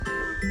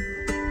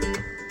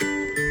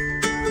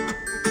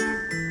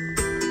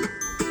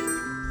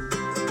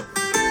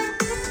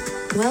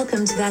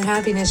Welcome to That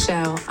Happiness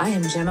Show. I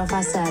am Gemma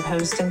Fawcett,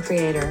 host and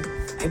creator.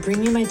 I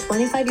bring you my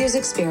 25 years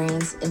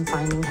experience in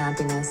finding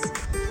happiness.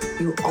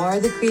 You are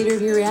the creator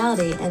of your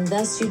reality, and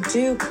thus you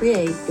do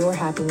create your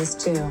happiness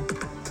too.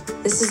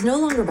 This is no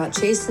longer about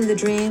chasing the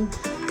dream,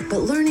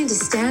 but learning to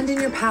stand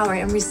in your power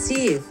and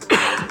receive.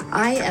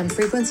 I am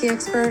frequency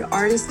expert,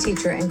 artist,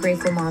 teacher, and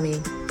grateful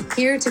mommy,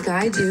 here to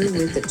guide you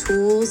with the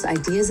tools,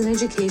 ideas, and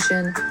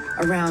education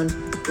around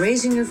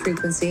raising your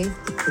frequency,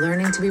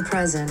 learning to be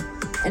present,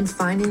 and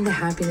finding the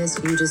happiness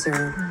you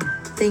deserve.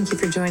 Thank you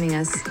for joining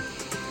us.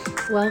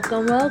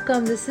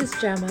 Welcome. This is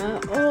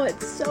Gemma. Oh,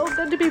 it's so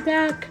good to be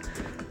back.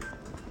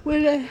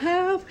 When I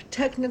have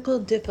technical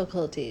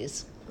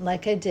difficulties,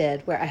 like I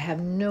did, where I have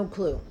no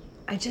clue,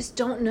 I just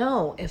don't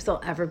know if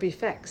they'll ever be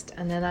fixed.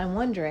 And then I'm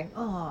wondering,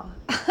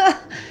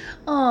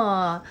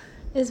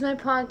 is my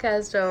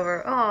podcast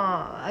over?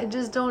 I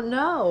just don't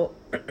know.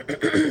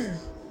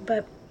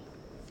 But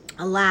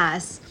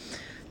alas,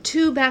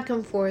 2 back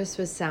and forths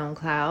with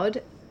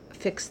SoundCloud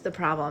fixed the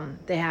problem.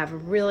 They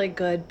have really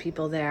good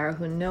people there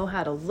who know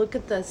how to look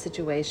at the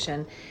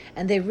situation,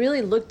 and they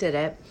really looked at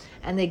it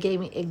and they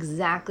gave me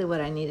exactly what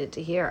I needed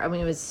to hear. I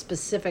mean, it was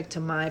specific to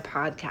my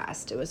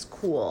podcast. It was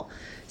cool.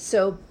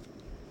 So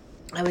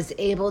I was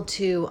able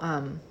to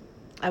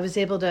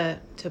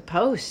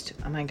post.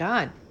 Oh my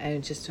God. I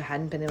just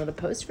hadn't been able to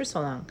post for so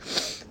long.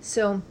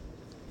 So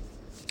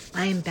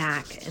I am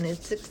back and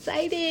it's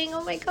exciting.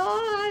 Oh my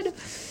God.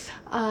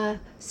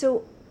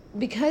 So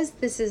because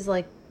this is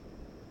like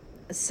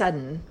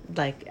sudden,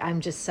 like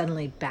I'm just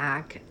suddenly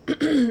back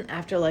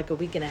after like a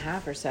week and a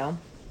half or so,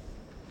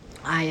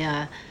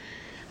 I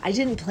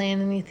didn't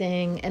plan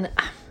anything, and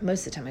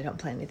most of the time I don't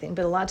plan anything,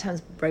 but a lot of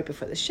times right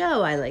before the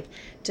show I like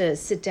to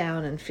sit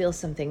down and feel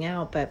something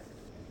out. But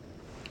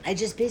I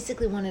just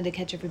basically wanted to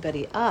catch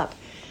everybody up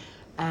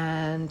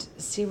and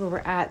see where we're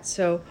at.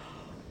 So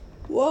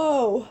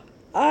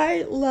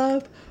I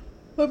love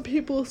when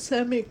people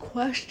send me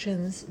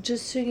questions.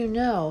 Just so you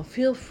know,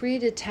 feel free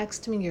to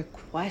text me your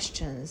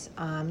questions.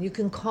 You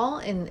can call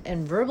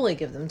and verbally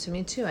give them to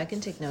me too. I can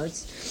take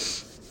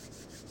notes.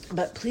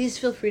 But please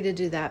feel free to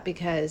do that,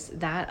 because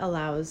that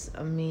allows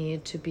me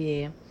to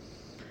be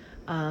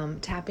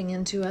tapping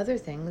into other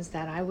things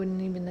that I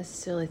wouldn't even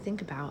necessarily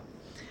think about.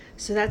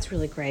 So that's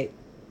really great.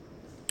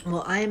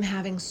 Well, I am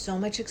having so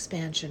much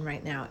expansion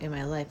right now in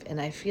my life, and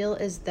I feel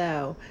as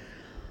though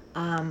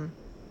I'm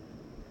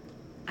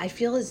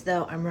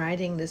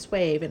riding this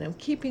wave and I'm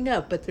keeping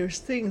up, but there's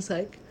things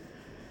like,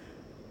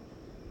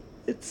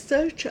 it's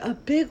such a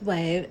big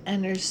wave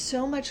and there's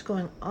so much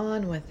going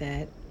on with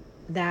it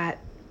that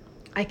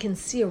I can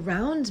see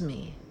around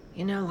me,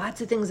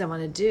 lots of things I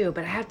want to do,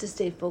 but I have to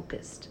stay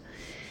focused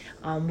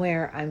on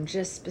where I'm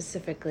just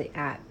specifically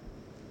at.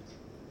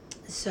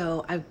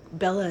 So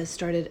Bella has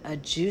started a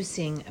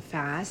juicing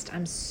fast.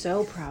 I'm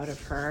so proud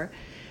of her.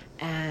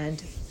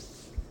 And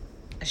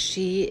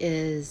she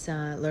is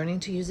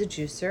learning to use a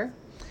juicer,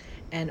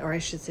 or I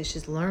should say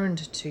she's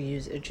learned to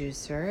use a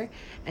juicer,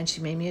 and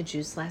she made me a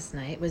juice last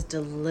night. It was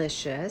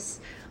delicious.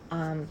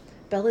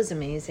 Bella's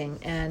amazing,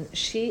 and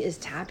she is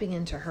tapping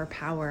into her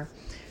power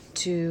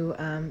to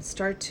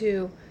start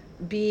to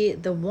be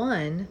the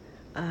one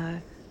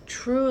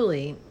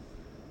truly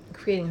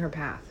creating her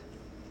path.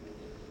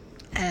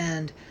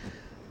 And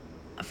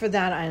for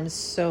that, I am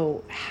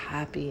so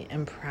happy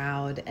and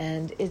proud.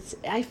 And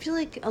I feel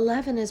like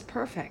 11 is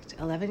perfect.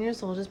 11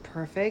 years old is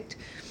perfect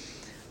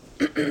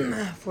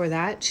for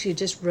that. She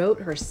just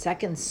wrote her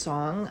second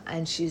song,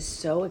 and she's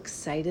so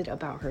excited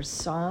about her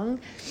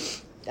song.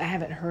 I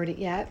haven't heard it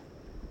yet.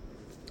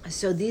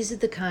 So these are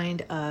the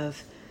kind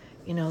of,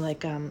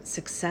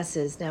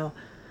 successes. Now,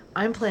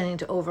 I'm planning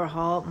to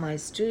overhaul my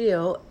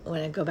studio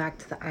when I go back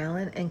to the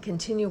island and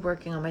continue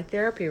working on my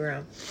therapy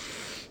room.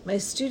 My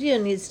studio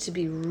needs to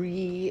be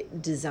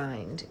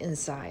redesigned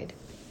inside.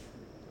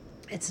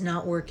 It's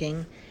not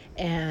working,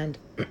 and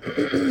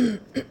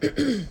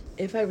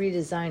if I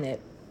redesign it,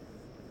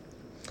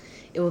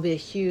 it will be a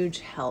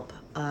huge help.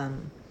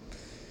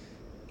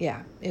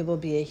 It will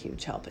be a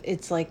huge help.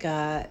 It's like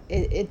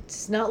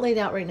it's not laid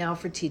out right now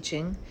for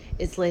teaching.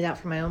 It's laid out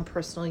for my own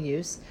personal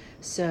use.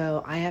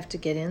 So I have to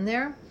get in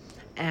there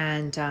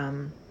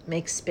and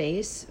make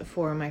space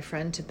for my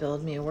friend to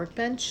build me a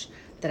workbench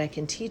that I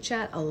can teach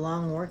at, a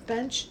long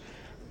workbench.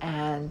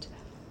 And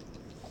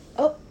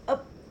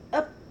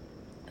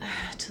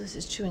Toulouse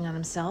is chewing on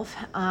himself.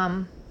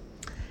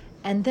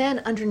 And then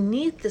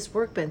underneath this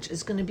workbench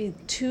is going to be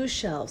 2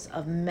 shelves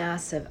of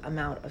massive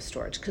amount of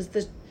storage, because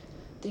the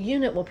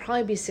unit will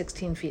probably be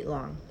 16 feet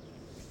long,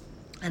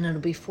 and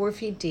it'll be 4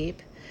 feet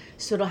deep.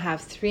 So it'll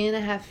have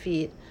 3.5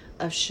 feet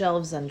of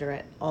shelves under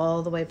it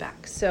all the way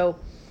back. So,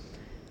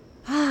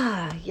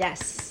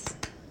 yes.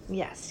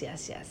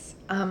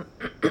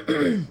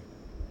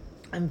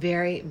 I'm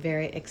very,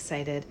 very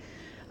excited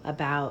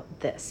about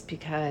this,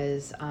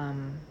 because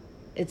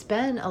it's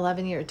been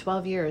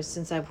 12 years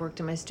since I've worked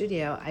in my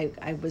studio.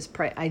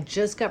 I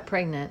just got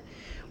pregnant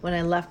when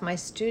I left my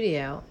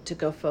studio to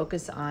go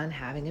focus on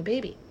having a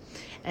baby.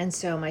 And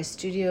so my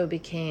studio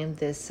became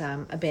this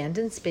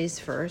abandoned space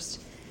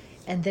first,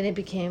 and then it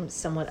became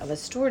somewhat of a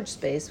storage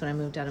space when I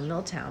moved out of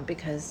Milltown,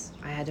 because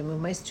I had to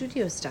move my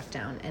studio stuff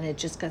down and it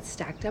just got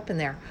stacked up in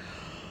there.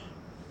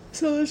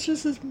 So it's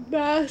just this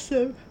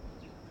massive...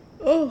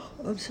 Oh,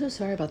 I'm so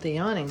sorry about the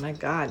yawning. My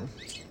God.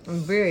 I'm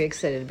very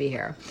excited to be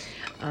here.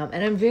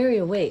 And I'm very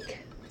awake.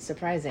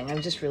 Surprising.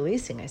 I'm just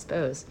releasing, I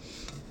suppose.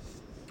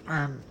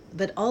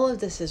 But all of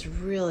this is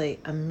really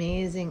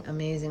amazing,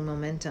 amazing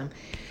momentum.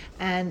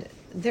 And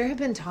there have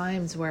been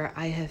times where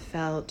I have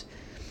felt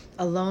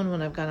alone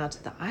when I've gone out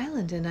to the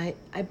island. And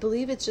I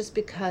believe it's just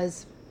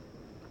because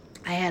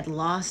I had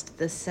lost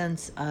the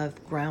sense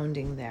of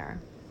grounding there.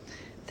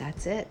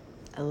 That's it.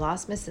 I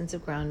lost my sense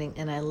of grounding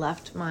and I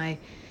left my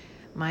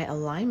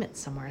alignment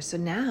somewhere. So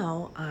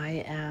now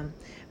I am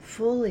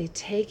fully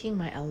taking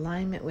my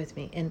alignment with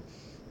me. And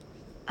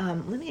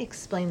let me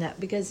explain that,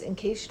 because in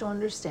case you don't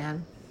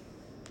understand,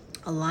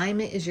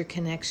 alignment is your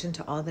connection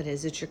to all that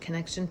is. It's your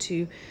connection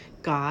to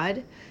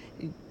God,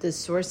 the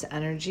source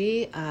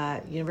energy,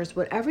 universe,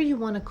 whatever you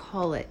want to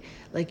call it.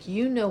 Like,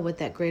 you know what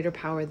that greater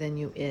power than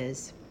you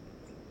is.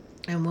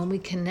 And when we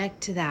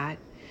connect to that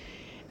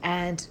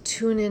and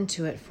tune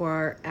into it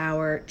for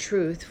our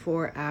truth,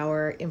 for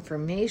our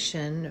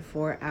information,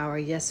 for our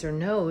yes or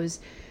no's,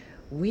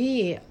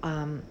 we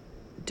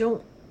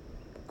don't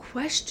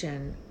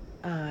question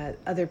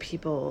other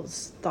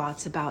people's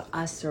thoughts about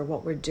us or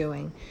what we're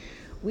doing.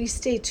 We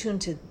stay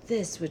tuned to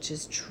this, which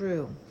is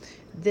true.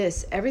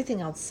 This,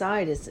 everything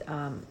outside is,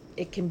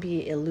 it can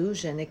be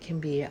illusion. It can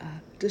be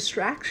a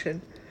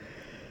distraction.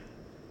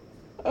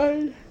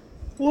 And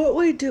what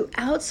we do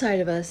outside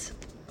of us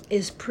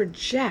is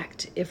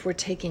project if we're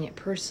taking it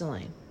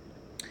personally.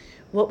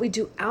 What we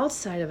do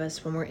outside of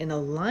us when we're in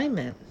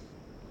alignment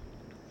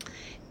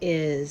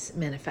is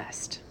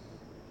manifest.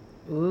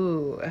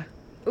 Ooh,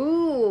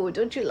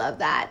 don't you love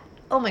that?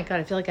 Oh my God,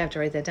 I feel like I have to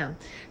write that down.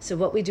 So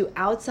what we do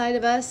outside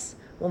of us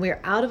when we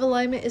are out of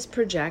alignment is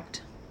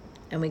project,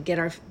 and we get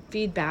our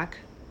feedback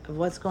of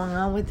what's going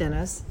on within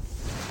us.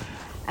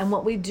 And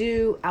what we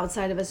do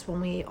outside of us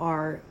when we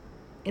are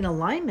in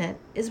alignment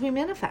is we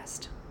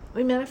manifest.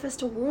 We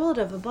manifest a world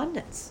of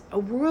abundance, a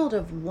world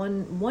of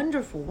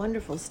wonderful,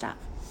 wonderful stuff.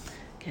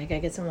 Okay, I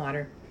gotta get some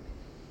water.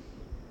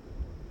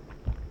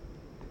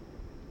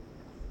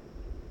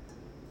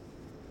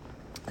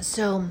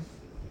 So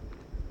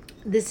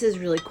this is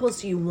really cool.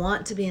 So you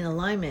want to be in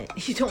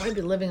alignment. You don't want to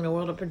be living in a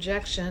world of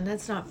projection.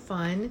 That's not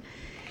fun.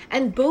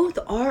 And both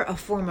are a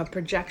form of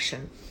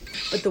projection.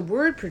 But the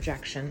word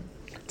projection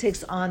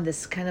takes on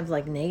this kind of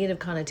like negative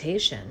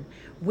connotation,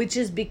 which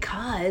is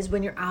because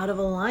when you're out of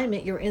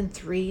alignment, you're in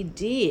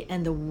 3D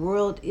and the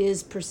world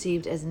is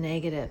perceived as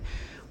negative.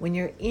 When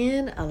you're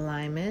in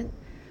alignment,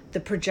 the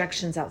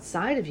projections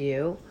outside of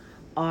you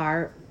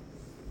are,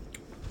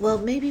 well,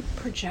 maybe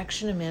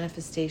projection and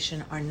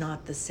manifestation are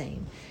not the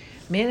same.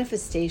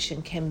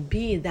 Manifestation can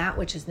be that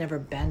which has never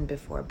been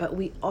before, but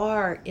we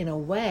are, in a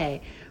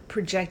way,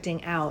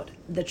 projecting out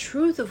the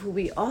truth of who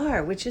we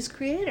are, which is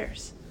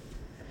creators.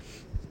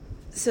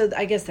 So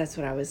I guess that's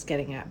what I was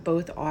getting at.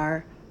 Both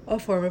are a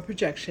form of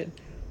projection.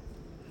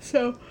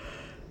 So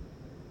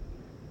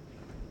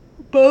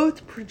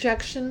both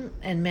projection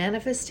and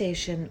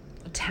manifestation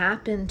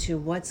tap into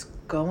what's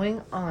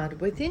going on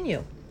within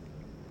you.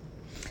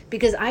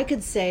 Because I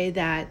could say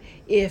that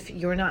if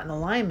you're not in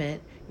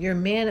alignment, you're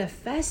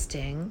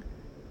manifesting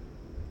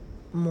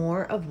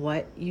more of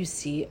what you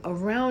see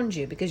around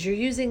you, because you're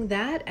using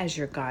that as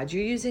your God.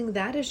 You're using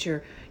that as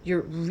your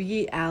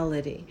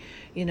reality.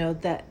 You know,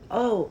 that,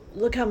 oh,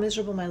 look how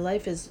miserable my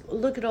life is.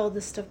 Look at all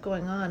this stuff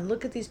going on.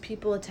 Look at these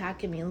people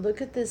attacking me. And look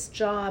at this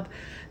job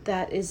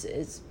that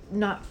is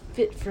not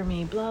fit for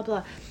me, blah,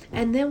 blah.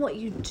 And then what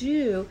you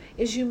do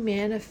is you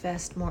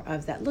manifest more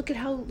of that. Look at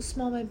how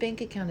small my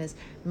bank account is.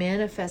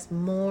 Manifest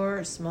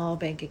more small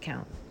bank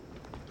account.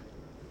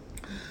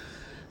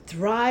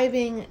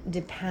 Thriving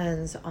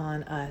depends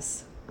on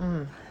us.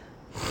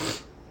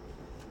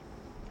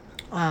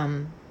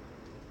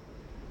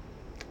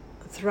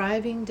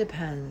 Thriving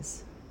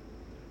depends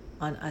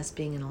on us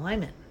being in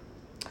alignment.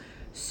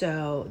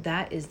 So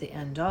that is the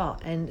end all.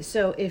 And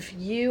so if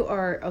you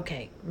are,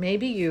 okay,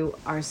 maybe you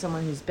are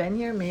someone who's been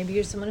here, maybe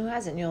you're someone who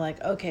hasn't. You're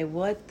like, okay,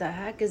 what the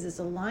heck is this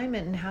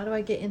alignment? And how do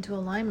I get into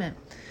alignment?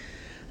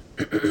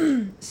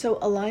 So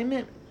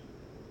alignment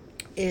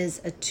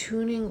is a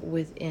tuning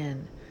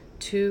within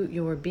to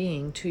your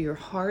being, to your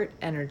heart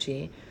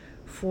energy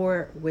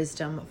for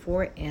wisdom,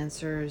 for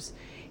answers.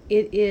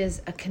 It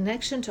is a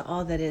connection to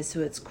all that is. So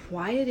it's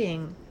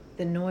quieting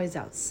the noise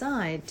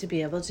outside to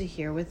be able to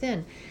hear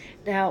within.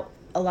 Now,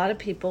 a lot of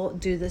people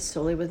do this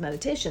solely with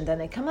meditation. Then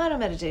they come out of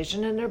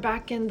meditation and they're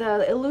back in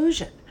the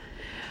illusion.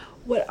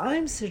 What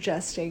I'm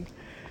suggesting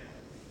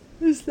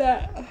is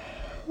that,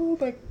 oh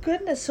my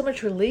goodness, so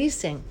much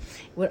releasing.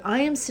 What I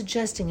am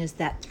suggesting is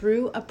that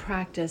through a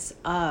practice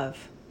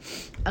of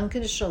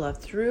unconditional love,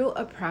 through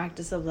a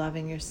practice of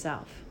loving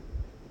yourself,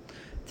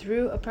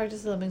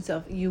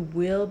 you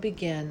will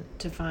begin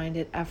to find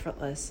it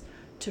effortless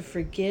to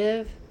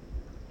forgive,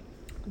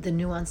 the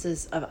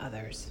nuances of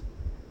others.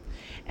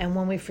 And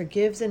when we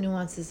forgive the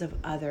nuances of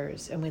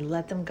others and we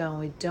let them go and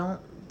we don't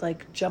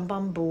like jump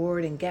on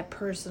board and get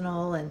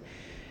personal and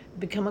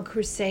become a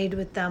crusade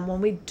with them,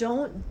 when we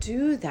don't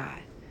do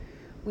that,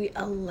 we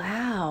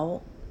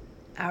allow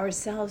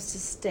ourselves to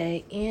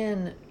stay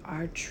in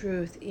our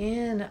truth,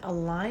 in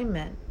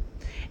alignment.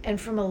 And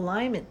from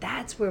alignment,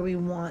 that's where we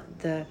want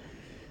the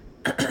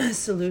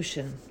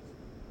solution.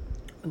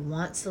 We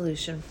want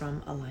solution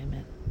from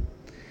alignment.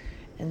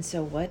 And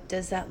so what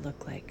does that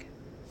look like?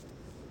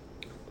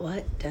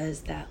 What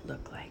does that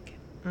look like?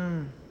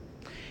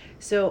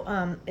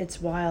 So it's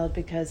wild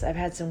because I've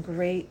had some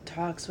great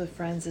talks with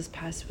friends this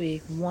past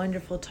week,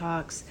 wonderful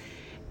talks.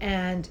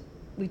 And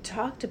we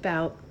talked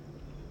about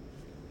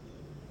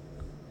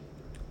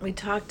like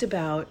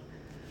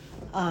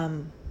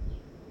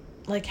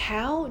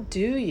how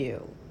do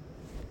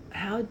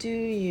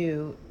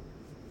you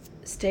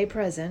stay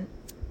present,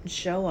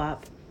 show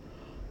up,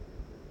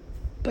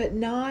 but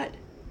not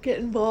get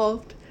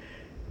involved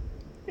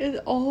in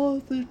all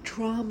the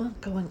drama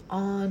going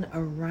on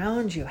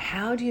around you?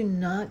 How do you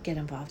not get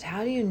involved?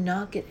 How do you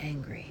not get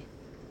angry?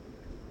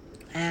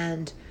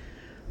 And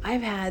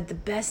I've had the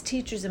best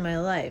teachers in my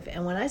life.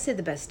 And when I say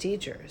the best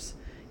teachers,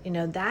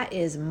 that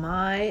is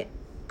my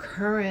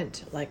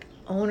current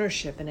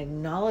ownership and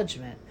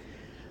acknowledgement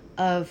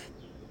of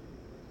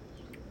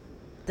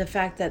the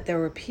fact that there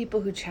were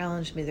people who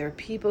challenged me. There were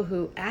people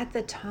who at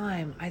the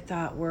time I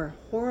thought were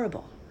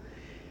horrible,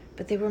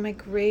 but they were my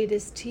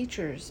greatest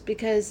teachers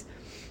because,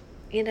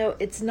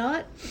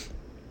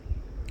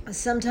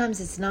 sometimes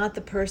it's not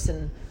the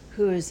person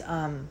who's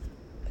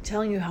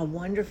telling you how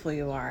wonderful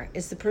you are.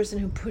 It's the person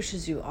who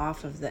pushes you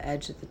off of the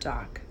edge of the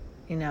dock,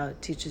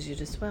 teaches you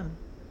to swim.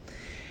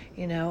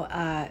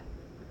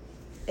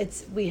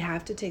 We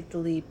have to take the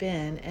leap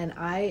in, and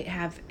I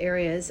have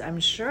areas, I'm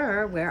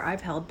sure, where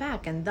I've held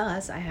back, and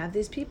thus I have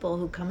these people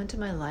who come into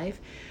my life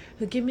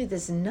who give me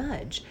this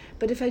nudge.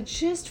 But if I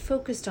just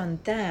focused on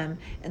them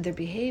and their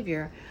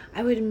behavior,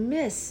 I would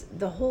miss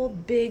the whole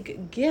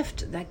big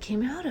gift that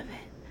came out of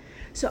it.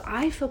 So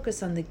I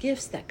focus on the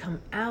gifts that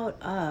come out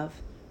of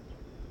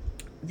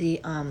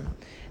the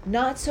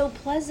not so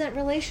pleasant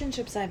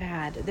relationships I've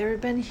had. There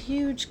have been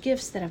huge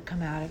gifts that have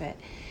come out of it.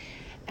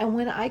 And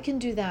when I can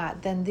do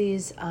that, then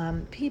these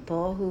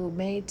people who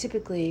may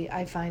typically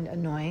I find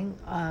annoying,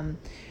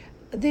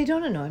 they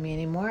don't annoy me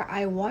anymore.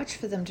 I watch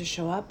for them to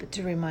show up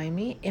to remind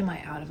me, am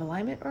I out of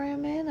alignment or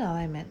am I in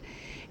alignment?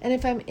 And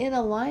if I'm in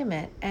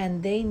alignment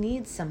and they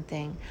need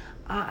something,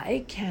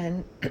 I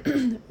can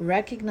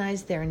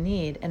recognize their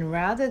need, and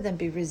rather than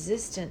be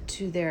resistant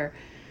to their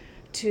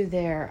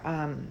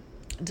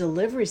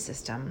delivery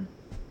system,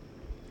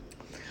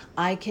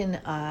 I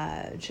can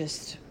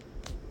just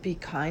be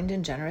kind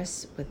and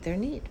generous with their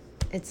need.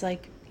 It's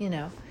like,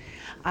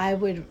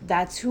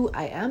 that's who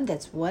I am.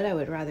 That's what I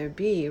would rather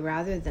be,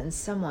 rather than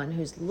someone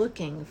who's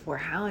looking for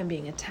how I'm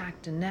being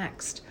attacked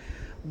next.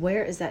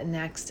 Where is that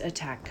next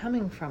attack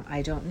coming from?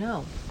 I don't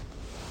know.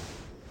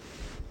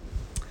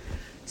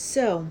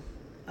 So,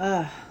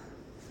 oh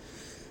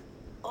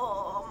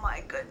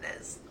my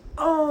goodness.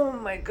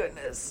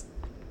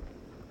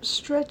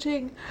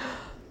 Stretching.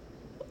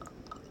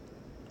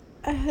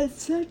 I had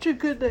such a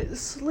good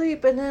night's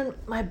sleep, and then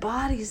my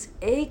body's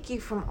achy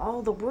from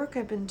all the work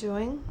I've been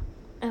doing,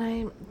 and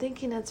I'm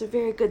thinking that's a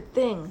very good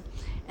thing.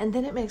 And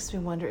then it makes me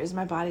wonder, is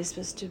my body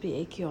supposed to be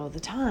achy all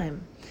the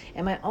time?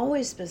 Am I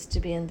always supposed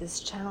to be in this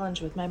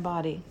challenge with my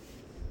body?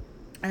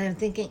 And I'm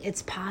thinking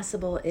it's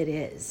possible it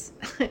is.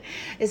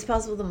 It's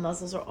possible the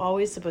muscles are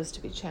always supposed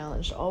to be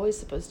challenged, always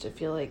supposed to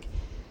feel like,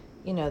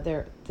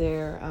 they're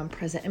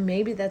present. And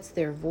maybe that's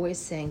their voice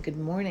saying good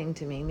morning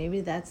to me. Maybe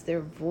that's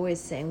their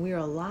voice saying we're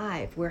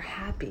alive, we're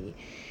happy.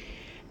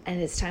 And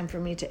it's time for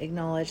me to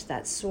acknowledge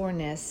that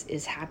soreness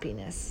is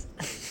happiness.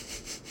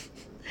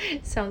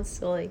 It sounds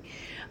silly.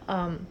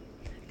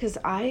 Because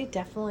I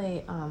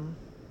definitely,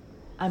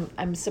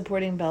 I'm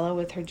supporting Bella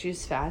with her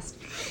juice fast.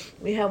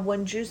 We have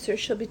one juicer.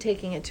 She'll be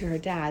taking it to her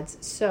dad's.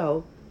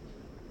 So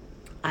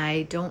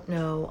I don't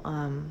know.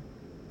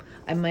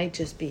 I might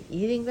just be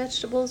eating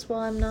vegetables while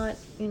I'm not,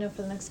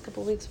 for the next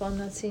couple of weeks while I'm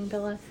not seeing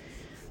Bella.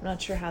 I'm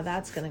not sure how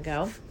that's going to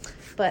go,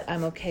 but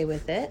I'm okay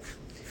with it.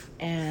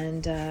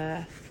 And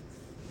I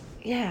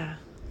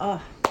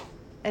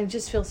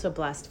just feel so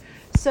blessed.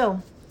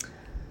 So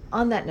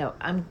on that note,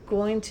 I'm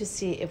going to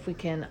see if we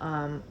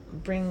can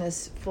bring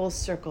this full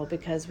circle,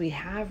 because we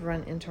have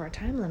run into our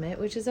time limit,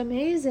 which is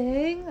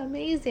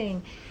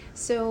amazing.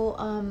 So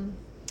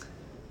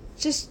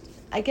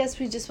I guess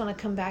we just want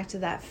to come back to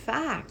that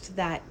fact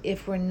that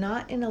if we're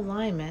not in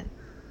alignment,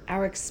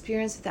 our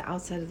experience with the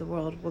outside of the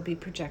world will be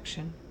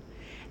projection.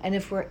 And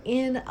if we're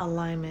in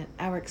alignment,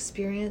 our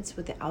experience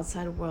with the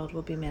outside world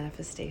will be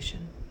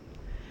manifestation.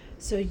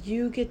 So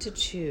you get to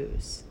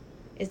choose.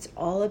 It's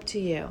all up to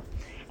you.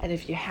 And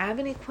if you have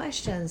any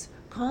questions,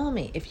 call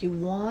me. If you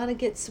want to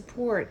get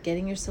support,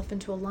 getting yourself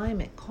into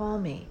alignment, call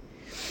me.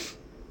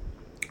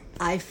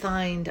 I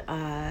find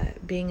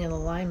being in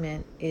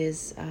alignment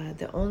is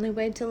the only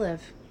way to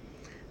live.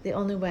 the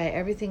only way.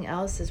 Everything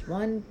else is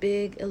one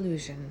big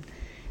illusion.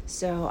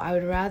 So I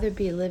would rather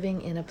be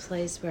living in a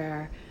place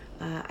where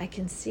I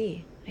can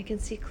see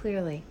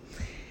clearly.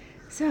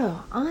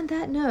 So on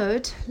that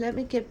note, let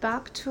me get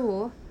back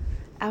to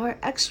our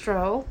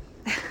extra.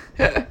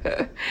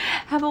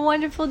 Have a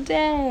wonderful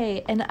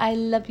day, and I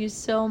love you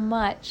so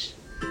much.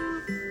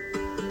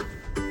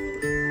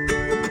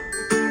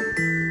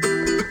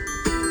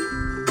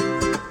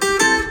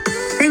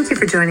 Thank you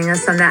for joining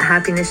us on That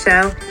Happiness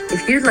Show.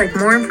 If you'd like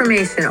more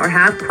information or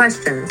have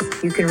questions,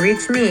 you can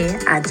reach me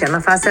at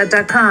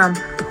GemmaFawcett.com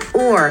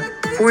or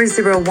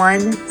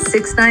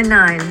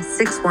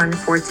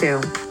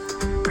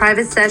 401-699-6142.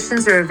 Private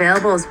sessions are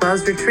available as well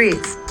as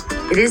retreats.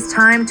 It is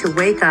time to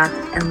wake up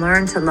and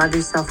learn to love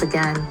yourself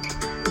again.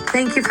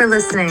 Thank you for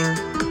listening.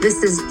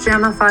 This is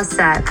Gemma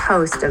Fawcett,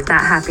 host of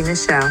That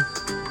Happiness Show.